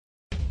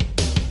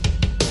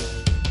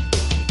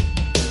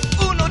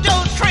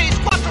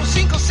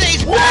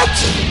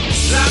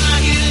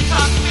I'm here to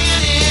talk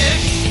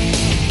Spanish.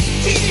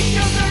 TV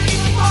shows or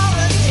even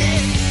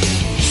politics.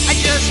 I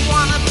just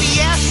wanna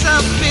BS a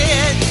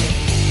bit.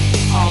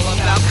 All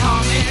about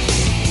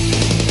comics.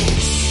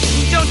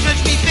 Don't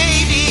judge me,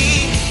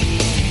 baby.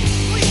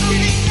 Please don't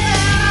think that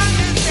I'm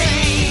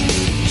insane.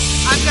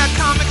 I've got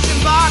comics in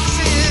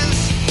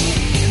boxes,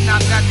 and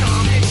I've got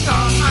comics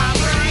on my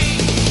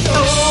brain.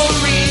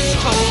 Stories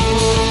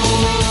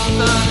told,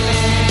 the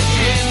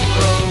legend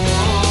grows.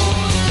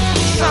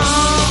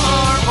 Some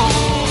are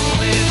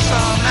old and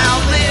some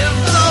outlive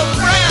the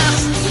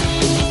rest.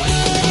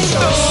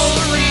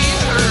 Stories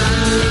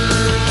heard,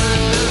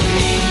 the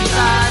things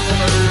I've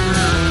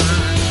heard.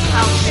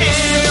 I'll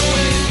share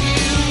with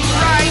you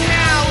right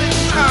now.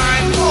 It's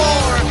time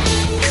for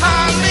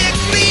Comic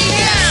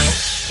BS.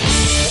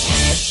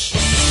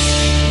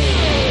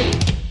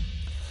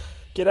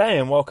 G'day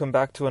and welcome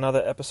back to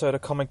another episode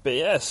of Comic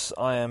BS.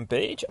 I am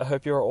Beach. I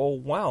hope you're all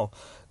well.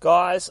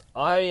 Guys,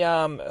 I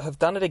have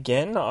done it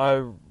again.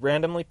 I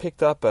randomly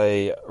picked up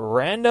a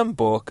random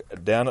book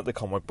down at the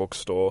comic book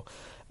store.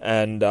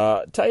 And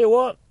tell you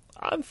what,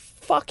 I'm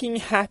fucking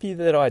happy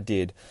that I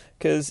did.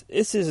 Because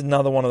this is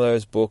another one of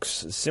those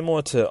books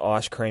similar to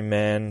Ice Cream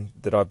Man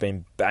that I've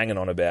been banging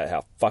on about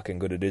how fucking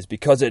good it is.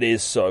 Because it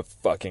is so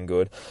fucking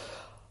good.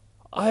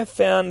 I have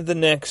found the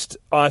next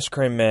Ice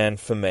Cream Man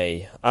for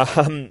me.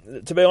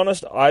 To be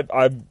honest,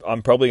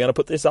 I'm probably going to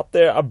put this up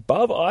there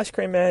above Ice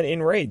Cream Man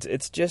in reads.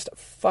 It's just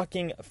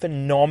fucking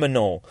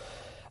phenomenal.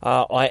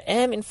 I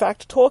am, in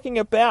fact, talking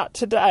about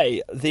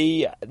today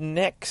the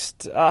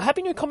next...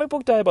 Happy New Comic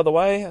Book Day, by the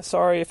way.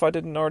 Sorry if I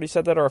didn't already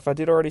said that, or if I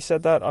did already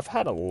said that. I've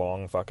had a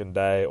long fucking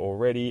day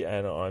already,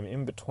 and I'm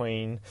in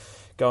between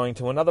going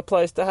to another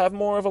place to have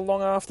more of a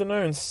long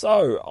afternoon.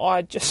 So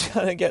I just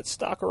going to get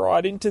stuck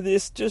right into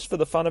this just for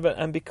the fun of it,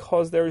 and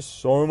because there is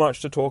so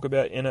much to talk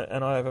about in it,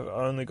 and I have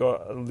only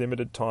got a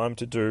limited time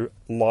to do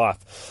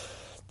life.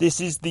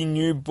 This is the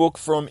new book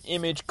from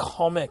Image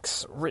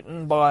Comics,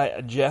 written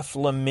by Jeff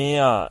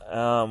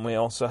Lemire. We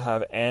also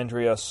have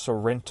Andrea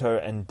Sorrento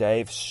and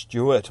Dave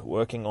Stewart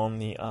working on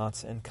the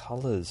arts and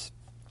colours.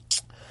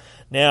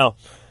 Now,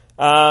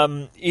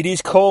 it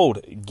is called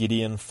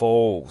Gideon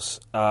Falls.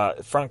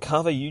 Front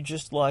cover, you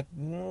just got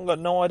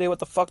no idea what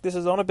the fuck this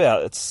is on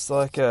about. It's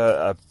like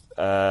a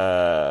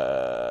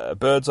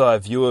bird's eye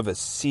view of a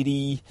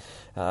city,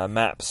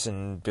 maps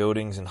and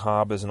buildings and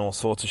harbours and all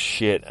sorts of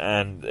shit,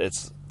 and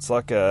it's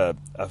like a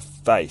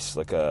face,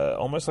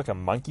 almost like a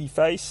monkey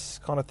face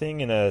kind of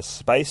thing in a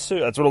spacesuit.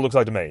 That's what it looks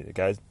like to me,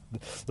 guys.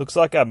 Looks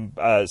like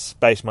a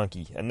space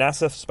monkey, a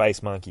NASA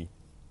space monkey.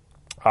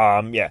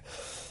 Yeah.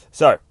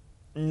 So,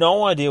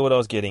 no idea what I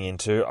was getting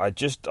into. I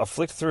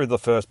flicked through the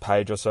first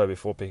page or so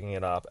before picking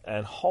it up,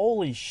 and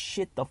holy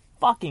shit, the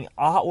fucking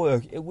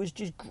artwork, it was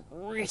just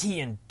gritty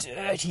and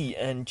dirty,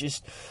 and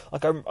just,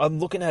 like, I'm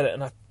looking at it,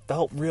 and I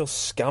felt real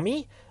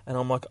scummy, and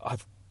I'm like,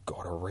 I've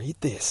got to read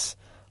this.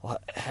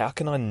 Like, how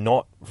can I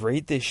not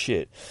read this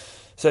shit?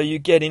 So you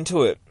get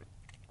into it,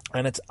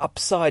 and it's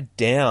upside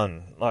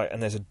down,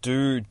 and there's a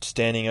dude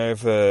standing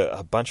over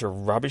a bunch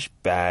of rubbish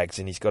bags,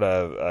 and he's got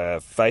a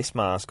face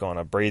mask on,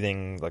 a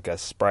breathing, like a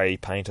spray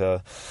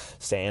painter,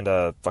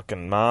 sander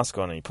fucking mask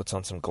on, and he puts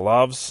on some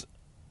gloves,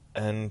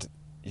 and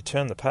you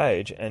turn the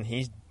page, and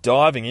he's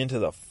diving into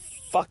the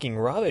fucking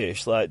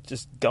rubbish, like,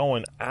 just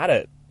going at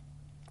it.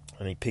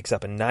 And he picks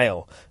up a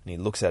nail, and he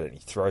looks at it, and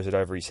he throws it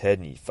over his head,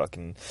 and he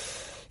fucking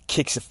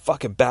kicks a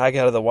fucking bag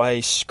out of the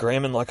way,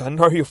 screaming like, I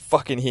know you're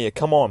fucking here,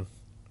 come on.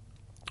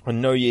 I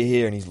know you're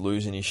here. And he's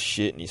losing his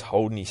shit, and he's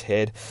holding his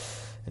head,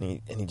 and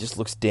he just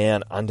looks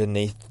down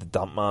underneath the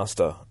dump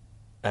master,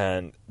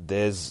 and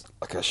there's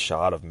like a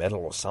shard of metal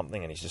or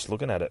something, and he's just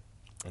looking at it,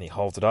 and he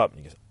holds it up, and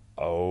he goes,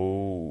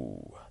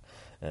 oh.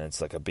 And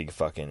it's like a big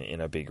fucking, in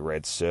a big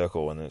red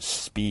circle, and it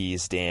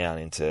spears down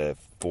into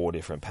 4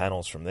 different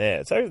panels from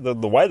there. So the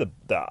way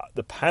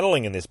the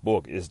paneling in this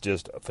book is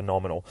just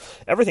phenomenal.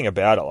 Everything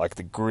about it, like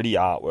the gritty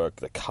artwork,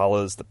 the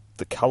colours,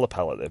 the colour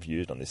palette they've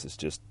used on this is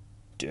just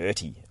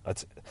dirty.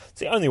 It's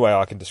the only way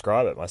I can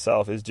describe it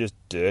myself, is just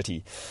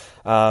dirty.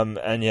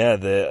 And yeah,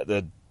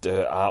 the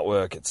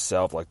artwork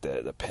itself, like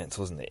the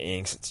pencils and the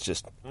inks, it's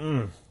just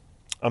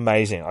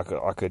amazing.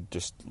 I could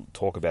just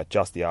talk about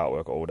just the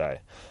artwork all day.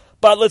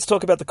 But let's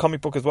talk about the comic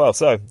book as well.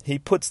 So he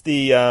puts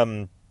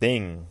the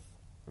thing,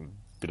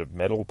 bit of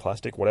metal,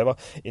 plastic, whatever,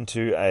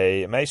 into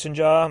a mason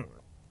jar,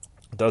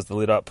 does the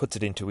lid up, puts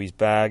it into his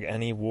bag,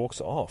 and he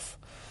walks off.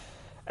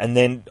 And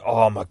then,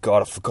 oh my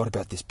god, I forgot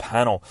about this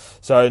panel.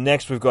 So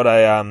next we've got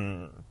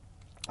a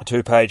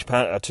two-page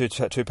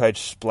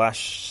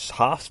splash,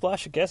 half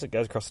splash, I guess. It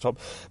goes across the top,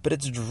 but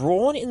it's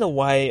drawn in the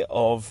way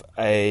of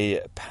a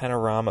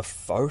panorama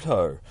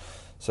photo.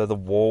 So the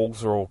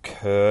walls are all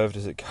curved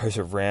as it goes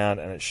around,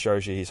 and it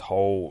shows you his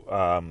whole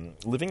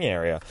living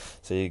area.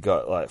 So you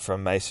got, like,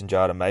 from mason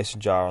jar to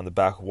mason jar on the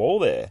back wall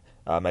there,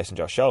 mason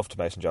jar shelf to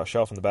mason jar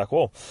shelf on the back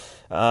wall.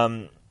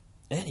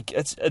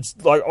 it's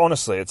like,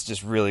 honestly, it's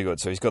just really good.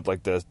 So he's got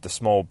like the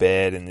small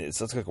bed, and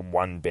it's like a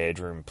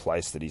 1-bedroom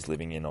place that he's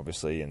living in,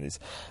 obviously, and there's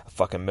a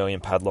fucking million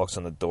padlocks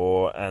on the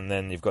door, and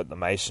then you've got the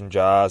mason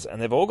jars,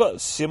 and they've all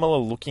got similar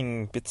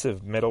looking bits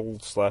of metal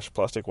 /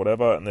 plastic,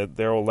 whatever, and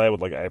they're all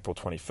labelled like April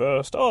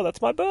 21st. Oh,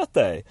 that's my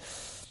birthday.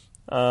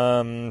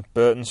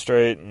 Burton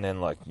Street, and then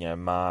like, you know,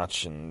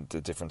 March and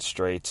the different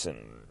streets, and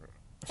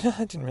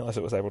I didn't realise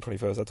it was April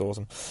 21st. That's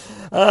awesome.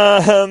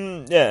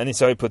 Yeah, and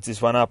so he puts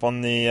this one up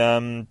on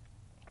the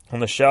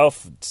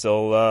shelf,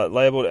 still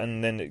labelled,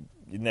 and then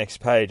the next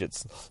page,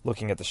 it's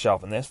looking at the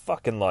shelf, and there's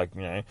fucking like,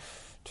 you know,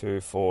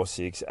 2, 4,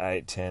 6,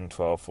 8, 10,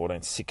 12,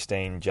 14,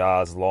 16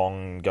 jars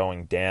long,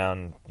 going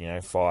down, you know,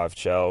 5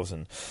 shelves,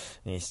 and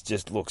he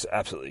just looks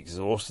absolutely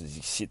exhausted as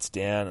he sits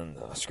down and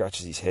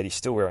scratches his head. He's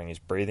still wearing his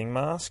breathing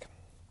mask.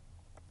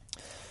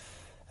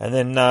 And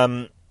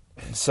then,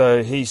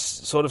 so he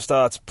sort of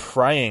starts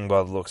praying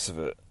by the looks of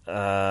it,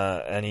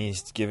 and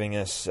he's giving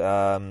us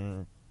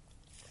the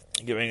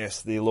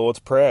Lord's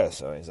Prayer.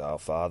 So he's, Our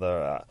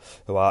Father,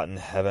 who art in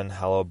heaven,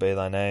 hallowed be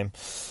thy name.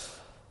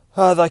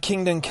 Thy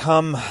kingdom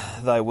come,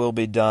 thy will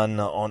be done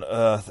on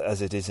earth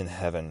as it is in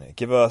heaven.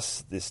 Give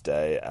us this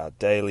day our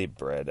daily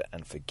bread,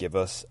 and forgive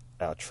us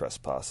our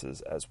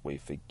trespasses as we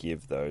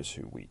forgive those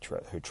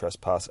who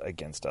trespass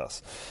against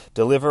us.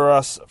 Deliver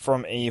us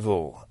from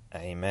evil.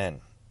 Amen.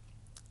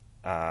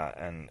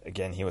 And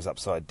again, he was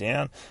upside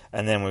down.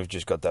 And then we've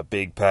just got that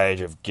big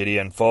page of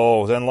Gideon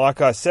falls. And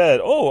like I said,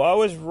 I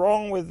was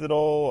wrong with it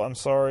all. I'm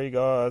sorry,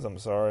 guys. I'm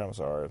sorry. No,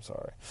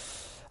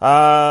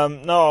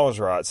 I was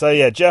right. So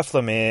yeah, Jeff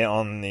Lemire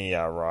on the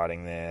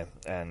writing there,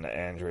 and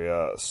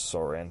Andrea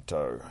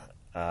Sorrento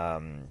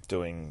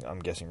doing, I'm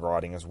guessing,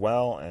 writing as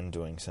well, and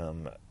doing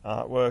some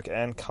artwork,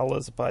 and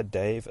colours by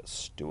Dave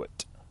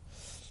Stewart.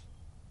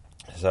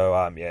 So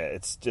yeah,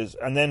 it's just,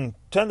 and then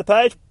turn the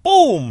page,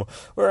 boom,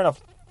 we're in a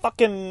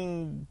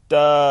fucking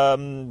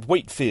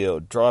wheat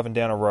field, driving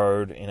down a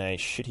road in a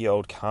shitty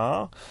old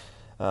car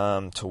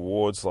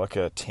towards like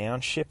a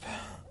township,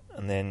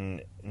 and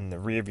then in the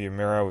rearview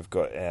mirror we've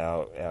got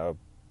our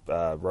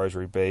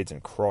rosary beads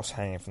and cross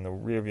hanging from the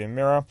rearview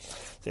mirror.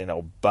 There's an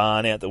old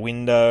barn out the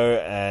window,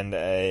 and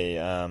a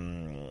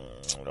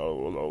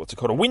what's it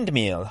called? A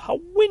windmill.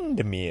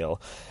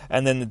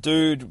 And then the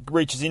dude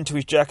reaches into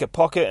his jacket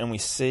pocket, and we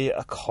see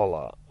a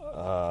collar.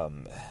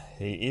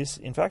 He is,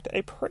 in fact,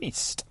 a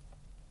priest.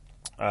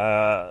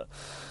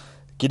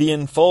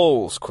 Gideon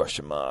falls, ?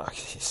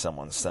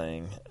 Someone's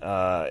saying.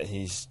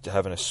 He's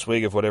having a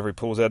swig of whatever he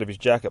pulls out of his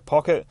jacket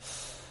pocket.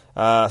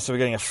 So we're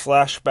getting a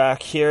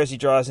flashback here as he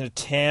drives into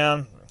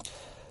town.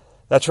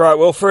 That's right,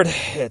 Wilfred.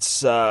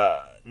 It's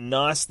a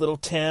nice little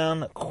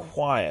town,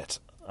 quiet,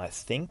 I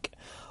think.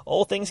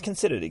 All things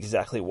considered,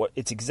 exactly what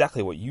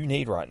you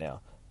need right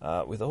now.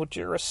 With all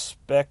due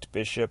respect,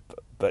 Bishop,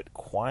 but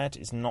quiet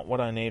is not what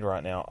I need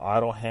right now.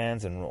 Idle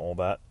hands and all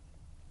that.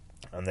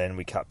 And then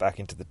we cut back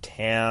into the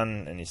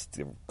town, and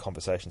the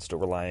conversation's still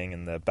relaying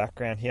in the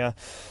background here.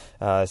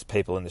 There's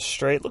people in the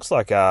street. Looks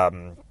like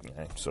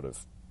sort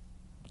of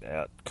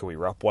out Kui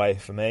Rup way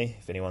for me,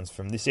 if anyone's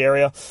from this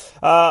area.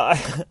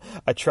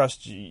 I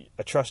trust you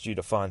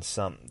to find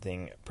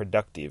something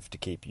productive to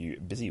keep you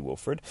busy,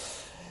 Wilfred.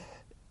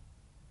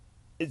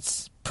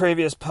 It's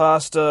previous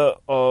pastor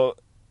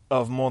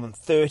of more than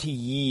 30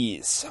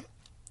 years,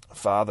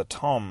 Father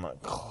Tom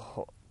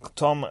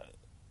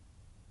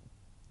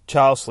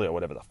Charlesley, or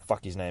whatever the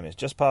fuck his name is,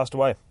 just passed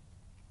away.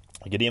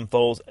 Gideon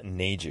Falls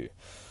need you.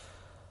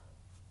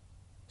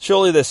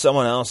 Surely there's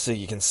someone else that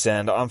you can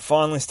send. I'm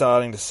finally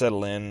starting to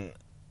settle in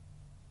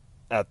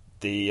at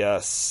the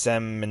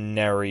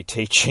seminary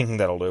teaching.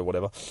 That'll do,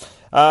 whatever.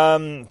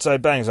 So he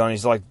bangs on.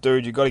 He's like,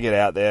 dude, you got to get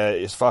out there.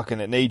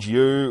 It needs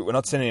you. We're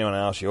not sending anyone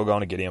else. You're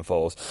going to Gideon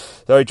Falls.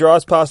 So he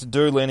drives past a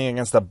dude leaning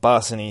against a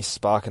bus, and he's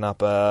sparking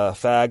up a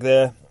fag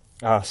there,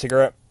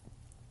 cigarette.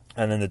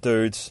 And then the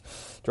dude's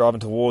driving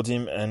towards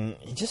him, and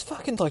he just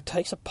fucking like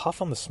takes a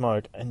puff on the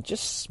smoke and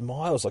just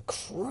smiles, like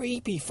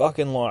creepy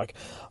fucking like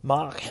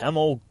Mark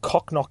Hamill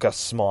cockknocker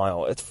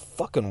smile. It's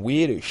fucking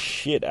weird as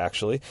shit,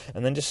 actually.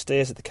 And then just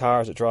stares at the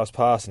car as it drives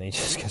past, and he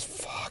just goes,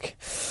 fuck,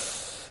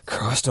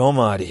 Christ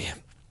almighty.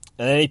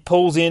 And then he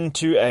pulls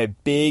into a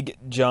big,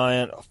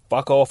 giant,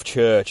 fuck-off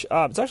church.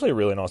 It's actually a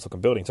really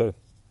nice-looking building, too.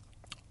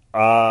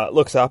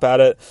 Looks up at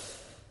it.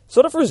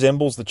 Sort of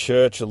resembles the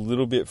church a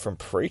little bit from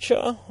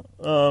Preacher.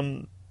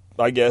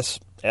 I guess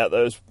out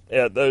those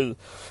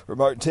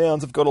remote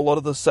towns have got a lot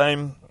of the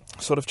same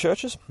sort of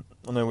churches.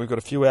 And then we've got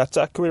a few out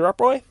at Kui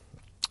Rup Roy.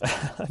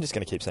 I'm just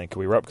going to keep saying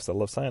Kui Rup because I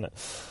love saying it.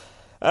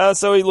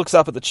 So he looks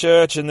up at the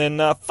church, and then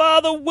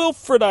Father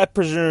Wilfred, I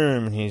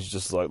presume. And he's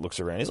just like looks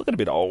around. He's looking a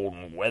bit old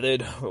and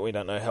weathered, but we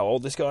don't know how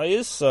old this guy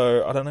is,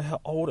 so I don't know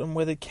how old and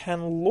weathered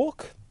can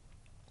look.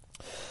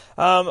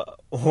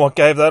 What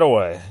gave that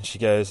away? She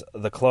goes,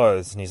 the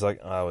clothes. And he's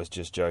like, I was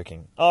just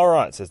joking. All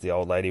right, says the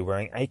old lady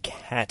wearing a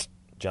cat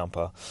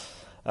jumper.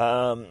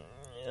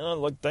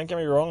 Like, don't get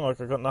me wrong, like,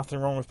 I've got nothing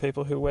wrong with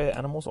people who wear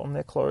animals on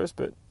their clothes,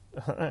 but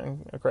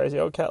crazy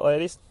old cat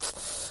ladies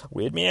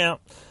weird me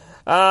out.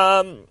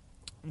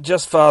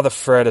 just Father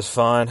Fred is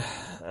fine.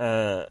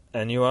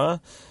 And you are?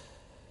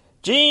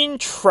 Jean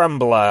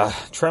Tremblay,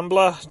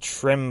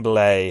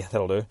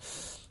 that'll do.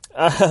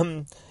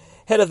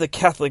 Head of the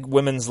Catholic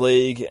Women's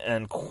League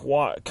and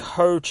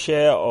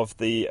co-chair of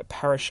the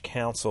parish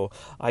council.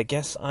 I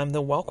guess I'm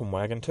the welcome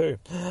wagon too.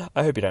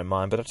 I hope you don't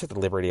mind, but I took the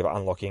liberty of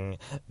unlocking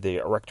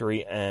the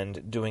rectory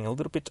and doing a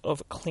little bit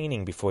of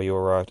cleaning before you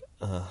arrived.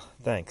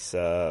 Thanks.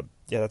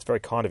 Yeah, that's very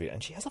kind of you.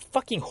 And she has a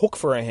fucking hook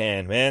for her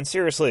hand, man.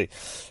 Seriously.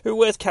 Who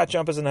wears cat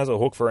jumpers and has a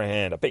hook for her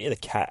hand? I bet you the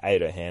cat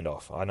ate her hand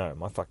off. I know,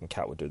 my fucking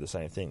cat would do the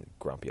same thing.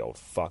 Grumpy old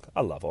fuck.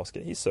 I love Oscar.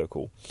 He's so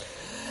cool.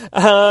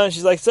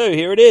 She's like, so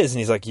here it is. And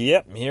he's like,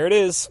 yep, here it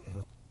is.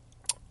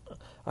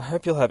 I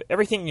hope you'll have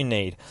everything you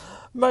need.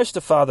 Most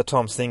of Father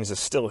Tom's things are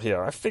still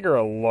here. I figure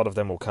a lot of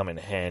them will come in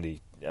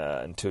handy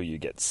until you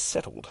get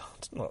settled.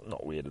 It's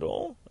not weird at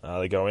all.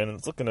 They go in and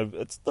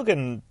it's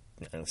looking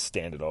a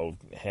standard old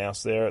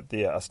house there at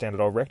the standard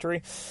old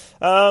rectory.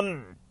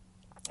 And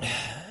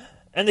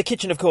the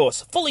kitchen, of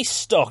course, fully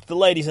stocked. The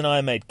ladies and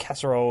I made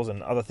casseroles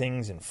and other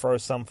things and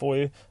froze some for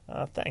you.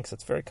 Thanks,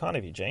 that's very kind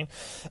of you, Jean.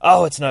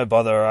 Oh, it's no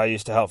bother. I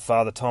used to help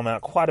Father Tom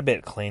out quite a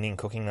bit, cleaning,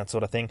 cooking, that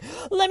sort of thing.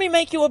 Let me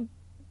take your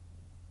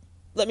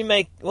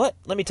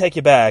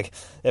bag.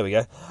 There we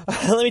go.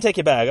 Let me take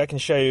your bag. I can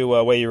show you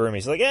where your room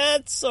is. He's like, yeah,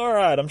 it's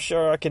alright. I'm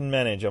sure I can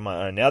manage on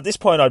my own. Now, at this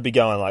point, I'd be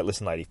going like,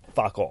 listen, lady,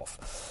 fuck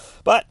off.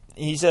 But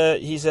he's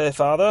a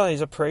father,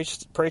 he's a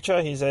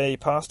preacher, he's a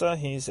pastor,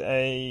 he's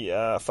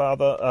a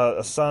father,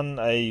 a son,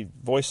 a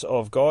voice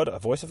of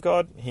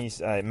God. He's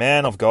a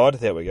man of God.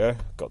 There we go.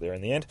 Got there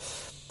in the end.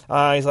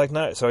 He's like,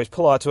 no. So he's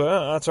polite to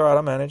her. That's all right.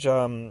 I manage.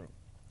 I'm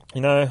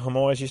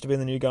always used to being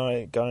the new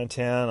guy in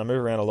town. I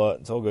move around a lot.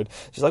 It's all good.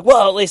 She's like,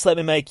 well, at least let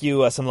me make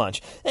you some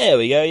lunch. There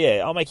we go.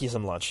 Yeah, I'll make you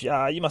some lunch.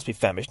 You must be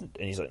famished. And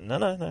he's like,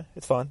 no,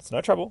 it's fine. It's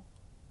no trouble.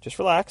 Just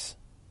relax.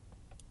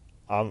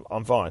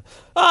 I'm fine.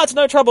 It's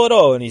no trouble at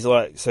all. And he's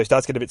like, so he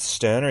starts getting a bit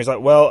sterner. He's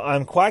like, well,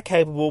 I'm quite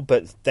capable,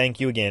 but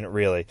thank you again,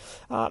 really.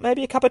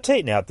 Maybe a cup of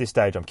tea. Now, at this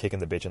stage, I'm kicking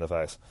the bitch in the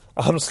face.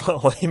 I'm just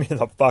like, leave me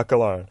the fuck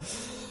alone.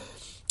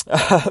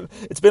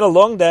 It's been a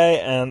long day,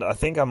 and I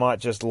think I might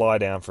just lie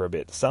down for a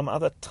bit. Some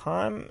other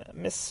time,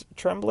 Miss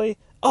Tremblay?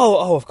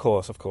 Oh, of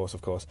course.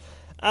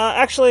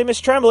 Actually,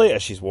 Miss Tremblay,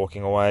 as she's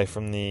walking away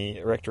from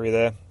the rectory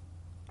there.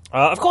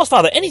 Of course,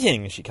 Father,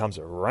 anything. She comes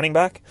running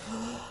back.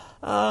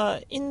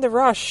 In the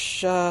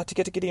rush to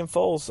get to Gideon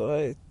Falls,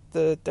 I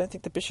don't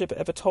think the bishop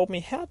ever told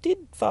me, how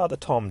did Father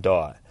Tom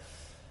die?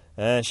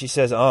 And she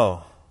says,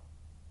 I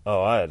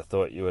had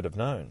thought you would have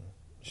known.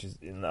 She's,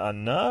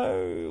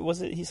 no,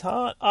 was it his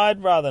heart?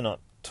 I'd rather not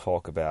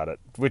talk about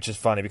it, which is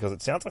funny because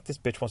it sounds like this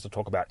bitch wants to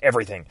talk about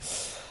everything.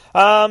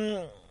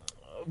 But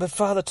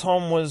Father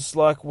Tom was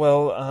like,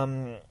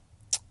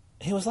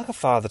 he was like a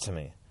father to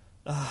me.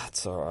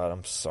 It's alright,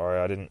 I'm sorry,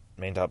 I didn't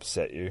mean to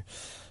upset you.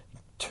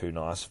 Too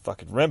nice.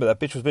 Fucking remember, that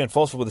bitch was being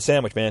forceful with a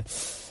sandwich, man.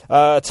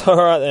 It's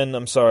alright, and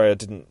I'm sorry, I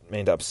didn't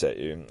mean to upset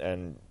you.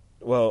 And,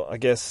 well, I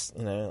guess,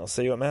 I'll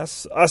see you at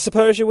Mass. I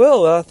suppose you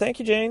will. Thank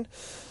you, Jean.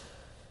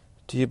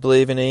 Do you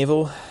believe in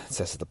evil? It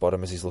says at the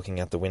bottom as he's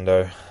looking out the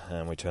window,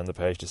 and we turn the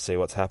page to see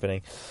what's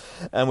happening.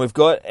 And we've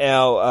got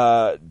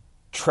our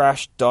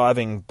trash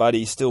diving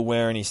buddy still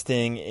wearing his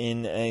thing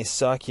in a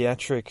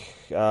psychiatric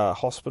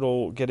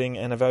hospital getting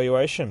an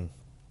evaluation.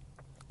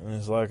 And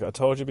he's like, I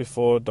told you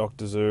before,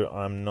 Dr. Zoo,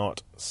 I'm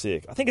not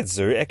sick. I think it's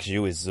Zoo.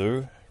 XU is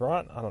Zoo,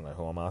 right? I don't know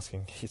who I'm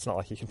asking. It's not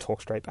like he can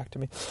talk straight back to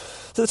me.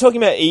 So they're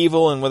talking about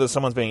evil and whether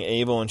someone's being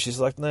evil, and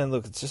she's like, no,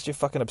 look, it's just your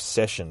fucking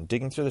obsession.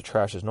 Digging through the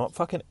trash is not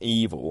fucking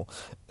evil.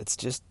 It's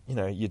just,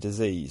 your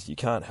disease. You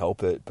can't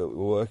help it, but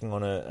we're working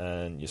on it,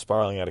 and you're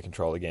spiraling out of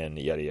control again,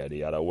 yada, yada,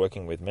 yada.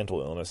 Working with mental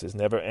illness is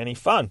never any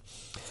fun.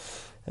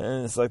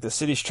 And it's like, the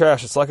city's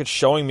trash. It's like it's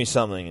showing me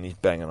something, and he's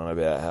banging on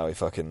about how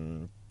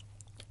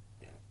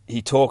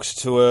he talks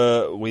to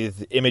her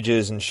with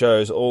images and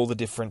shows all the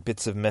different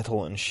bits of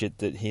metal and shit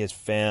that he has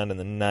found and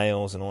the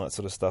nails and all that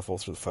sort of stuff all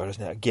through the photos.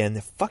 Now, again,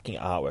 the fucking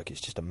artwork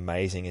is just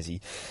amazing as he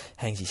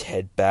hangs his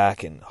head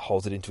back and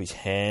holds it into his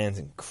hands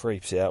and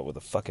creeps out where the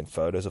fucking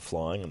photos are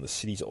flying and the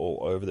city's all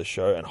over the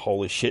show. And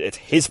holy shit, it's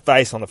his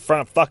face on the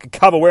front fucking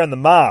cover wearing the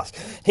mask.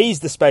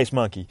 He's the space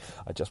monkey.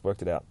 I just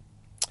worked it out.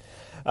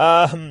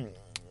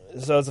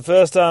 So it's the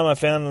first time I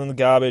found them in the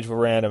garbage were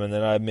random, and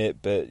then I admit,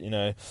 but,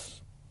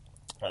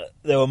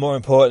 they were more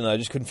important. I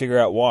just couldn't figure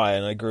out why,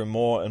 and I grew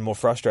more and more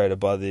frustrated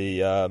by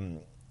the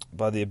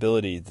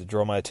ability to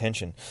draw my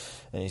attention.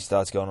 And he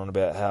starts going on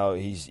about how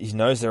he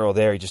knows they're all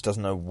there, he just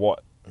doesn't know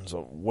what. And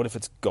so, what if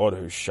it's God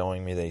who's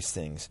showing me these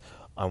things?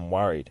 I'm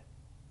worried.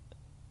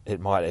 It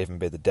might even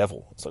be the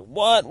devil. It's like,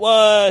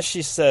 what?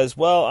 She says,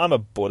 well, I'm a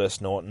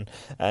Buddhist, Norton,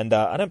 and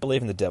I don't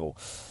believe in the devil.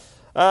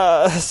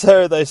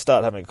 So they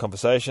start having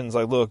conversations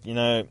like, look,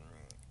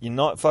 you're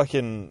not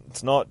fucking,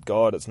 it's not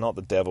God, it's not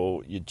the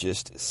devil, you're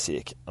just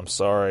sick. I'm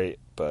sorry,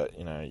 but,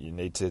 you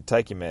need to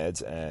take your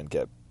meds and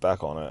get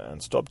back on it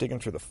and stop digging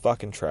through the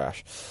fucking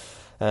trash.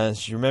 And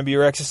you remember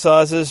your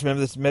exercises,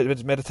 remember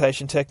the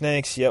meditation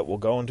techniques? Yep, we'll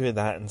go and do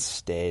that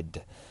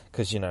instead.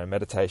 because,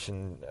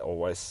 meditation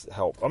always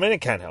help. I mean,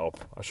 it can help.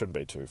 I shouldn't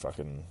be too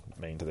fucking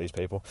mean to these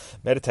people.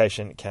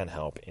 Meditation can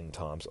help in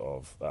times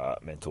of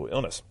mental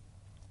illness.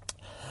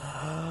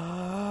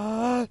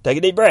 Take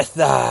a deep breath.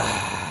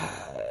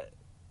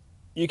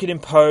 You can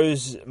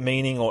impose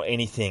meaning or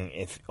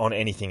anything on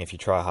anything if you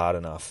try hard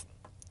enough.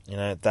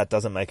 That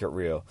doesn't make it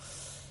real.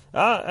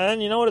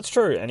 And you know what? It's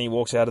true. And he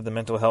walks out of the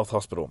mental health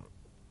hospital.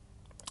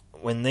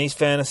 When these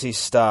fantasies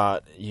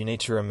start, you need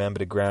to remember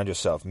to ground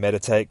yourself.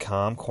 Meditate,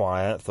 calm,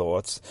 quiet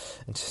thoughts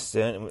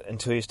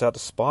until you start to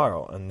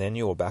spiral, and then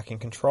you're back in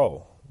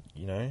control.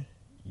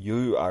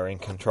 You are in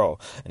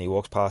control. And he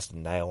walks past a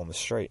nail on the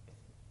street,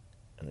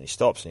 and then he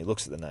stops and he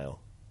looks at the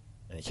nail,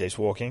 and he keeps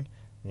walking,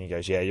 and he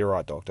goes, "Yeah, you're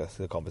right, doctor."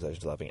 The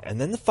conversation's loving.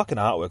 And then the fucking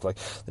artwork, like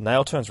the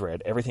nail turns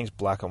red, everything's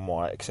black and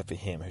white except for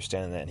him who's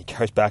standing there, and he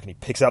goes back and he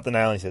picks up the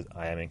nail and he says,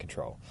 "I am in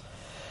control."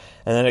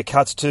 And then it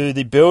cuts to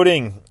the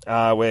building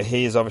where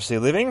he is obviously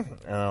living.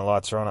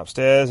 Lights are on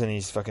upstairs, and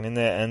he's fucking in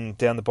there. And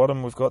down the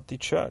bottom, we've got the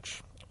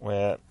church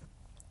where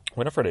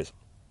Winifred is.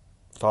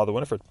 Father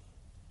Winifred.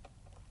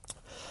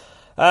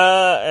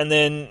 And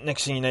then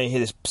next thing you know, you hear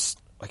this, "Psst,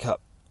 wake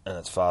up." And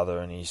it's Father,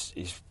 and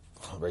he's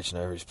reaching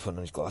over, he's putting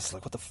on his glasses,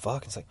 like, "What the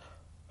fuck?" And it's like,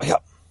 "Wake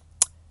up.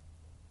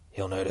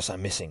 He'll notice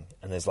I'm missing."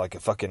 And there's like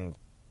a fucking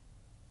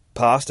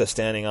pastor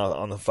standing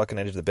on the fucking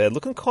edge of the bed,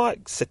 looking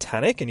quite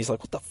satanic, and he's like,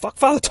 "What the fuck,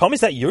 Father Tom,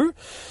 is that you?"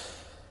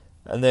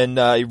 And then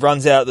he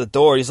runs out the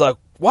door, and he's like,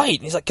 "Wait,"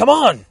 and he's like, "Come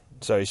on."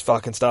 So he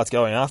fucking starts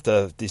going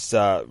after this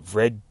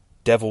red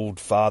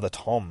deviled Father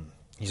Tom.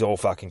 He's all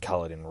fucking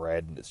coloured in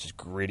red, and it's just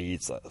gritty.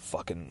 It's like the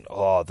fucking,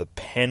 the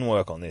pen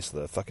work on this,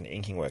 the fucking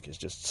inking work is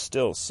just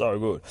still so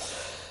good.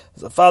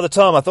 He's like, "Father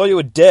Tom, I thought you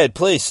were dead.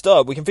 Please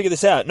stop. We can figure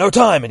this out." "No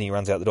time." And he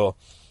runs out the door.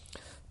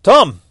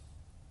 "Tom!"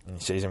 And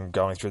he sees him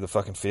going through the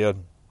fucking field.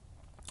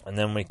 And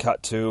then we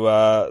cut to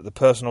the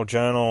personal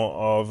journal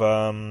of,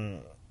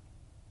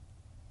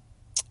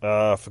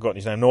 I've forgotten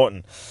his name,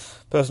 Norton.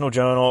 Personal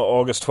journal,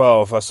 August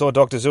 12th. "I saw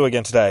Dr. Zoo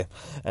again today,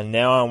 and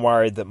now I'm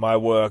worried that my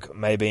work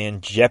may be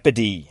in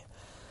jeopardy.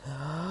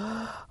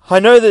 I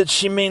know that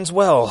she means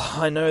well.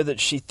 I know that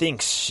she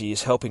thinks she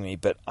is helping me,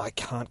 but I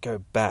can't go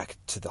back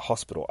to the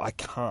hospital. I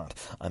can't.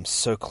 I'm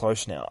so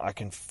close now. I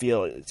can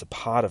feel it. It's a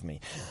part of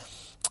me.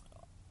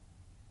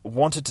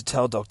 Wanted to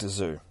tell Dr.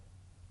 Zoo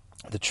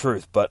the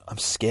truth, but I'm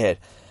scared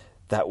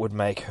that would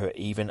make her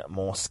even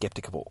more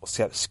skeptical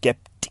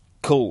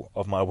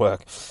of my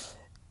work.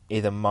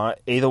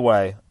 Either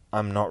way,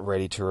 I'm not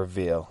ready to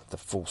reveal the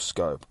full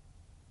scope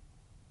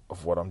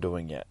of what I'm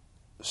doing yet.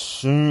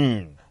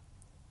 Soon,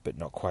 but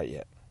not quite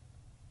yet.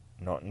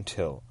 Not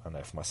until I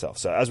know for myself."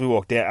 So as we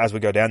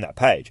go down that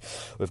page,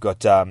 we've got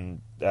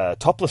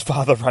topless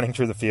Father running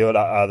through the field,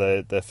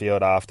 the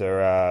field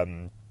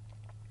after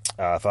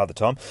Father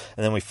Tom,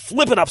 and then we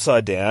flip it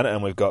upside down,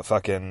 and we've got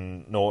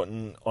fucking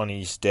Norton on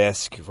his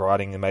desk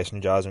writing the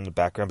mason jars in the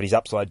background, but he's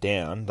upside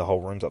down. The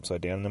whole room's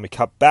upside down. And then we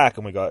cut back,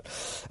 and we got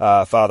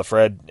Father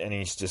Fred, and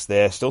he's just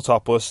there, still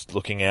topless,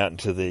 looking out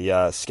into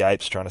the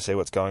scapes, trying to see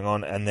what's going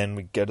on. And then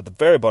we go to the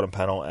very bottom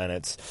panel, and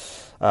it's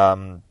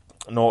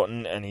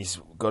Norton, and he's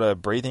got a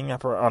breathing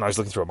apparatus. Oh no, he's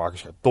looking through a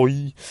microscope.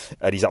 Boy!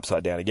 And he's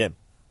upside down again.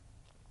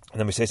 And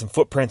then we see some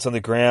footprints on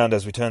the ground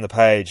as we turn the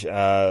page.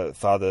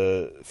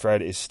 Father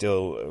Fred is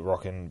still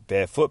rocking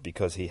barefoot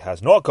because he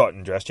has not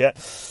gotten dressed yet.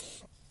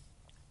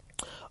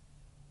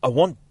 I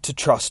want to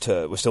trust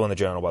her. We're still in the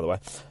journal, by the way.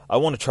 I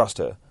want to trust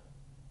her.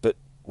 But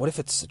what if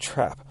it's a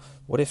trap?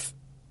 What if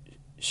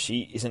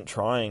she isn't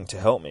trying to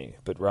help me,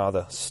 but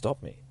rather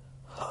stop me?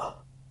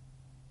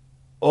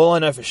 All I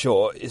know for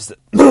sure is that...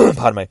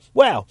 pardon me.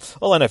 Wow.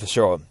 All I know for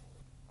sure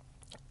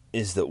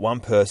is that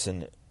one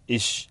person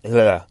is...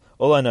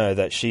 all I know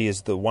that she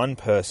is the one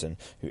person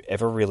who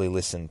ever really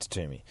listened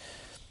to me.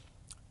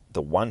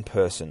 The one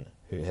person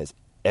who has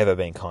ever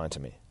been kind to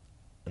me.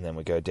 And then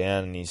we go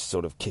down, and he's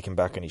sort of kicking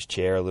back in his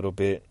chair a little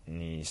bit,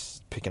 and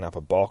he's picking up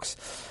a box.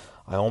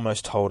 I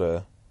almost told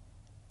her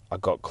I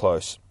got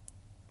close,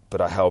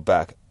 but I held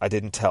back. I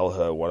didn't tell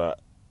her what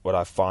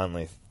I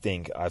finally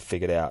think I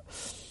figured out.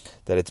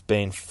 That it's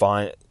been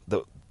fine.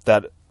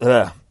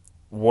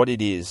 What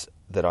it is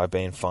that I've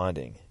been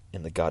finding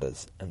in the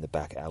gutters and the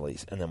back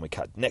alleys. And then we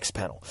cut next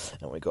panel,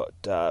 and we got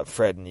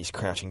Fred, and he's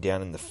crouching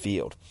down in the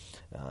field.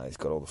 He's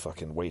got all the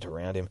fucking wheat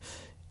around him.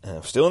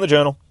 Still in the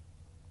journal.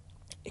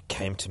 It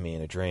came to me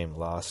in a dream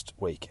last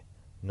week.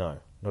 No,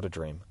 not a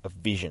dream, a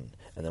vision.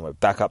 And then we're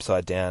back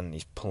upside down, and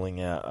he's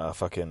pulling out a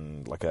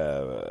fucking, like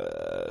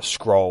a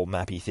scroll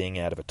mappy thing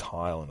out of a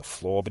tile on the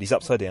floor, but he's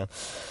upside down.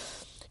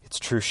 Its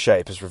true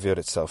shape has revealed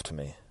itself to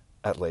me,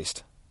 at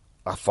least.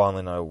 I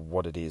finally know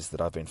what it is that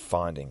I've been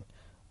finding.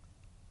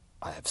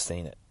 I have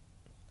seen it.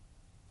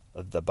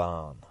 The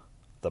barn.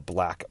 The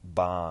black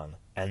barn.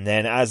 And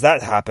then as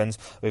that happens,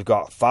 we've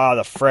got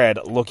Father Fred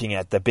looking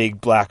at the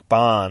big black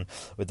barn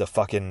with the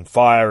fucking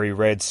fiery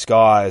red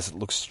skies. It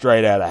looks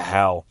straight out of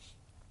hell.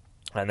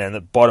 And then at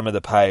the bottom of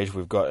the page,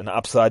 we've got an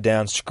upside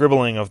down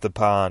scribbling of the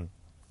barn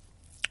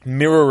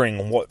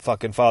mirroring what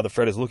fucking Father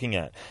Fred is looking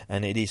at.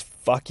 And it is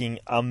fucking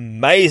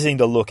amazing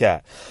to look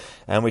at.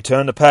 And we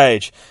turn the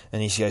page,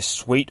 and he goes,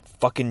 "Sweet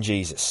fucking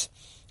Jesus."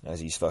 As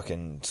he's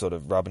fucking sort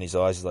of rubbing his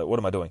eyes, he's like, "What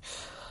am I doing?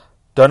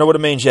 Don't know what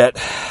it means yet,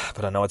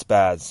 but I know it's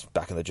bad." It's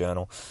back in the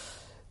journal.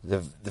 The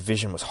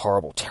vision was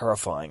horrible,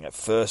 terrifying. At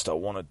first,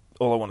 all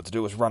I wanted to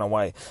do was run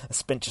away. I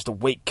spent just a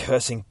week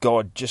cursing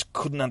God, just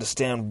couldn't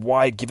understand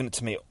why he'd given it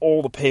to me,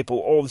 all the people,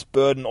 all this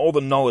burden, all the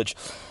knowledge.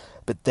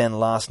 But then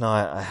last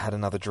night, I had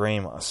another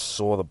dream. I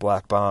saw the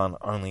black barn,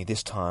 only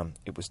this time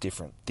it was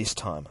different. This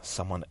time,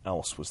 someone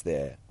else was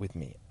there with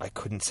me. I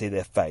couldn't see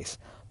their face,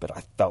 but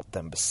I felt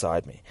them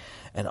beside me.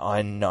 And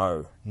I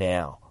know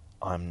now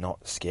I'm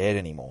not scared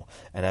anymore.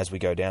 And as we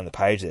go down the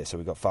page there, so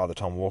we've got Father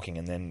Tom walking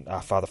and then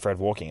Father Fred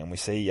walking, and we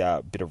see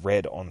a bit of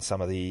red on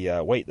some of the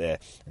wheat there,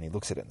 and he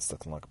looks at it and it's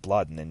looking like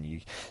blood, and then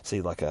you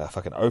see like a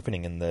fucking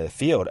opening in the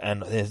field,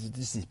 and there's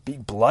this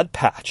big blood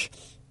patch.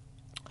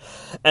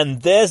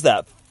 And there's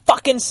that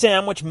fucking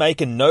sandwich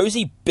making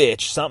nosy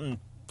bitch,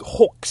 something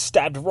hook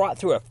stabbed right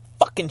through her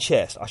fucking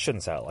chest. I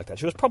shouldn't say it like that.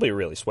 She was probably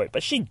really sweet,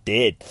 but she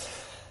did.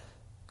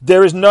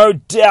 There is no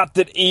doubt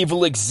that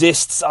evil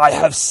exists. I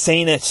have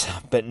seen it,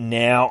 but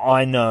now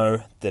I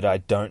know that I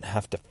don't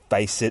have to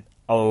face it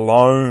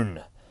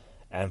alone.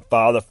 And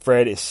Father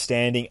Fred is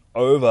standing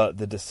over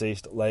the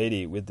deceased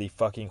lady with the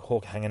fucking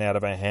hook hanging out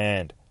of her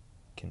hand.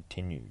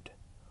 Continued.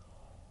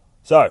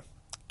 So,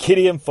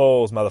 Gideon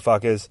Falls,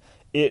 motherfuckers.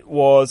 It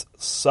was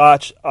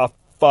such a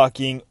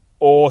fucking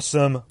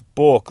awesome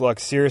book. Like,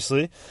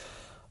 seriously,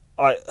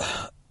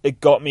 it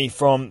got me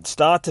from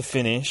start to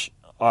finish.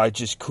 I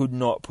just could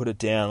not put it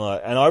down.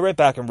 And I went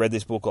back and read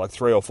this book like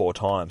 3 or 4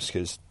 times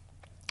because,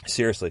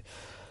 seriously,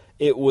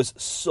 it was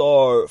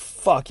so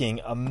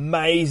fucking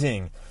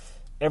amazing.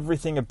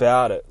 Everything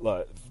about it,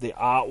 like the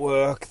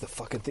artwork, the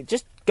fucking thing.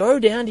 Just go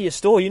down to your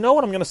store. You know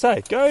what I'm going to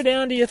say. Go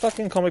down to your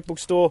fucking comic book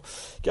store.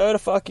 Go to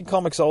fucking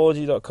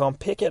Comixology.com.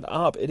 Pick it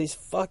up. It is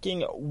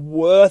fucking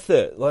worth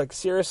it. Like,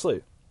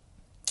 seriously.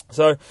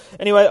 So,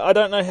 anyway, I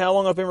don't know how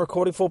long I've been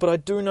recording for, but I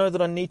do know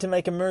that I need to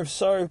make a move.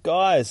 So,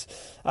 guys,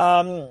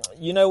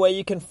 you know where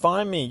you can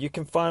find me. You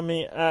can find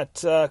me at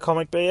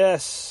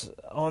ComicBS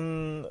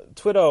on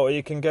Twitter, or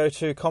you can go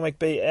to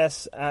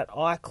ComicBS at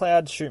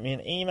iCloud. Shoot me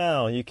an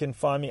email. You can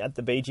find me at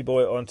the BG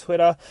Boy on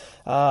Twitter.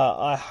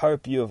 I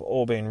hope you have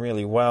all been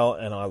really well,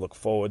 and I look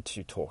forward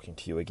to talking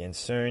to you again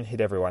soon. Hit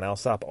everyone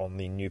else up on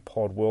the new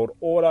Pod World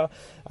Order,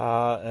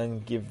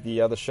 and give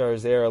the other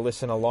shows there a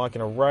listen, a like,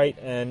 and a rate.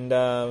 And,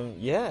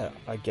 yeah,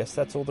 I guess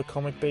that's all the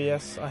comic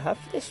BS I have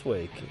for this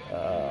week.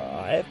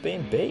 I have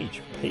been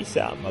Beach. Peace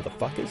out,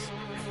 motherfuckers.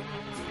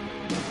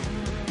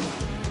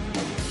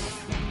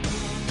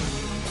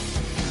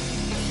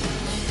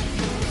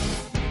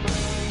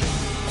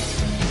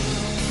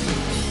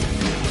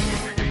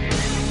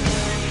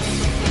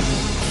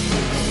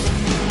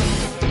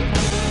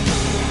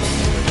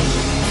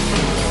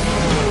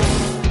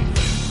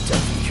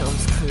 Death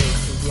becomes clear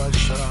through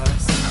bloodshot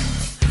eyes.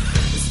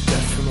 As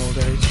death from old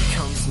age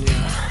comes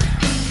near.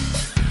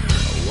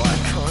 Why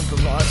can't the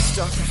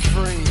livestock be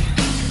free?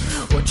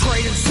 We're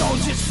trading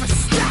soldiers for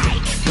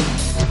steak.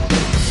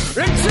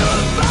 Into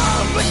a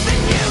bomb with the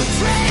new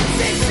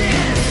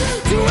transition.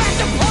 To act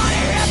upon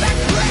it of a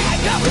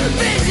crack of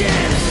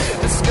vision.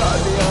 Discard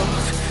the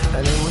old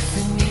and in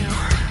within you.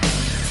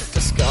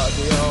 Discard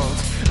the old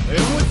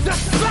and with the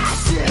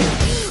fashion.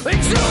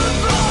 Into a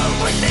bomb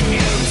with the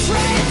new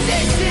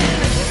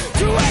transition.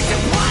 To act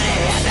upon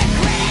it of a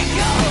crack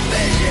of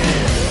vision.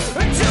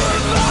 Into a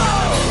bomb.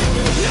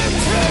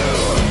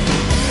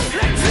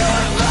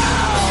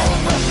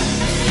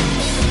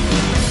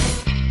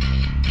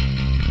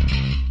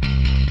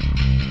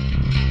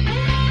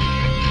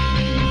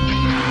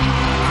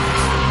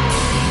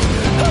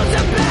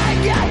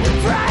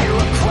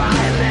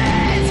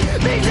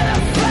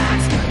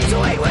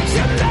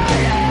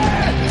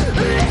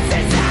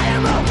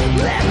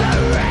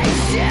 Liberation!